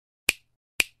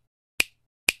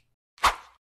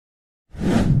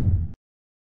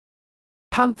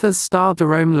Panthers star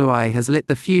Jarome Luai has lit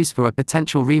the fuse for a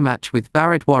potential rematch with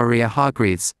Jared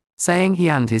Warea-Hargreaves, saying he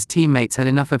and his teammates had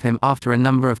enough of him after a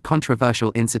number of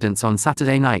controversial incidents on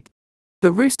Saturday night.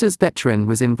 The Roosters veteran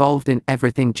was involved in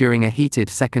everything during a heated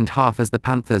second half as the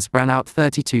Panthers ran out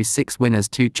 32-6 winners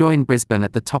to join Brisbane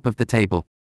at the top of the table.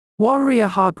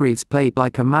 Waerea-Hargreaves played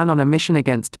like a man on a mission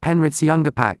against Penrith's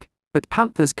younger pack, but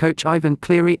Panthers coach Ivan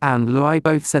Cleary and Luai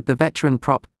both said the veteran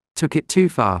prop took it too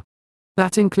far.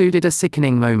 That included a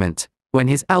sickening moment, when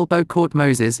his elbow caught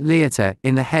Moses Leota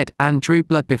in the head and drew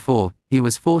blood before he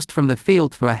was forced from the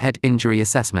field for a head injury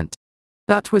assessment.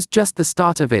 That was just the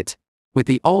start of it, with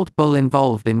the old bull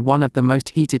involved in one of the most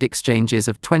heated exchanges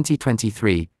of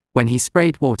 2023, when he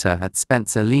sprayed water at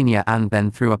Spencer Lenia and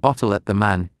then threw a bottle at the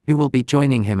man who will be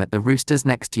joining him at the Roosters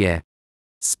next year.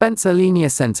 Spencer Lenia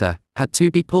centre had to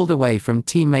be pulled away from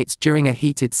teammates during a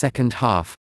heated second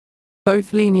half.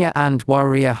 Both Lenia and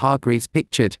Waerea-Hargreaves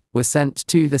pictured were sent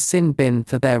to the sin bin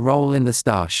for their role in the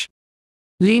stash.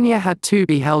 Lenia had to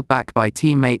be held back by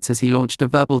teammates as he launched a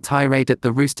verbal tirade at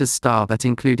the Roosters star that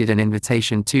included an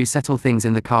invitation to settle things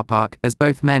in the car park as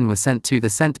both men were sent to the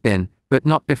scent bin, but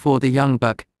not before the young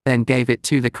buck then gave it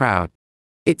to the crowd.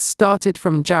 It started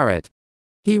from Jared.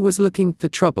 He was looking for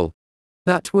trouble.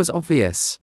 That was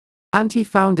obvious. And he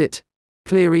found it,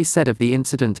 Cleary said of the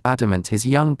incident, adamant his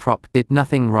young prop did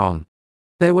nothing wrong.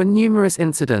 There were numerous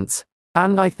incidents,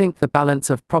 and I think the balance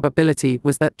of probability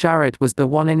was that Jared was the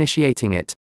one initiating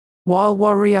it. While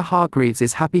Waerea-Hargreaves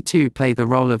is happy to play the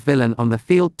role of villain on the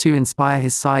field to inspire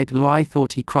his side, Luai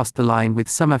thought he crossed the line with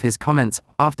some of his comments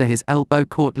after his elbow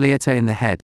caught Leota in the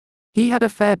head. He had a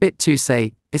fair bit to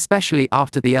say, especially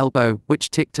after the elbow,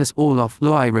 which ticked us all off,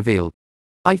 Luai revealed.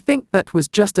 I think that was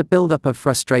just a build-up of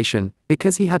frustration,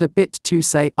 because he had a bit to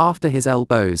say after his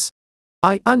elbows.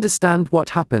 I understand what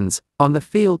happens on the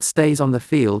field stays on the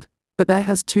field, but there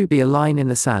has to be a line in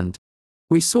the sand.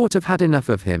 We sort of had enough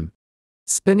of him.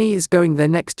 Spinney is going there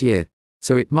next year,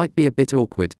 so it might be a bit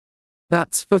awkward.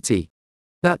 That's footy.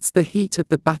 That's the heat of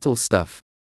the battle stuff.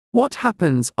 What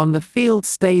happens on the field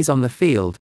stays on the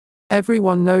field.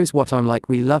 Everyone knows what I'm like,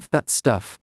 we love that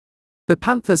stuff. The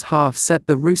Panthers half said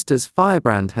the Roosters'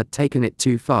 firebrand had taken it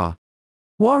too far.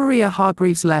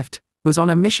 Waerea-Hargreaves left, was on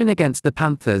a mission against the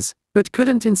Panthers, but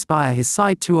couldn't inspire his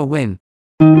side to a win.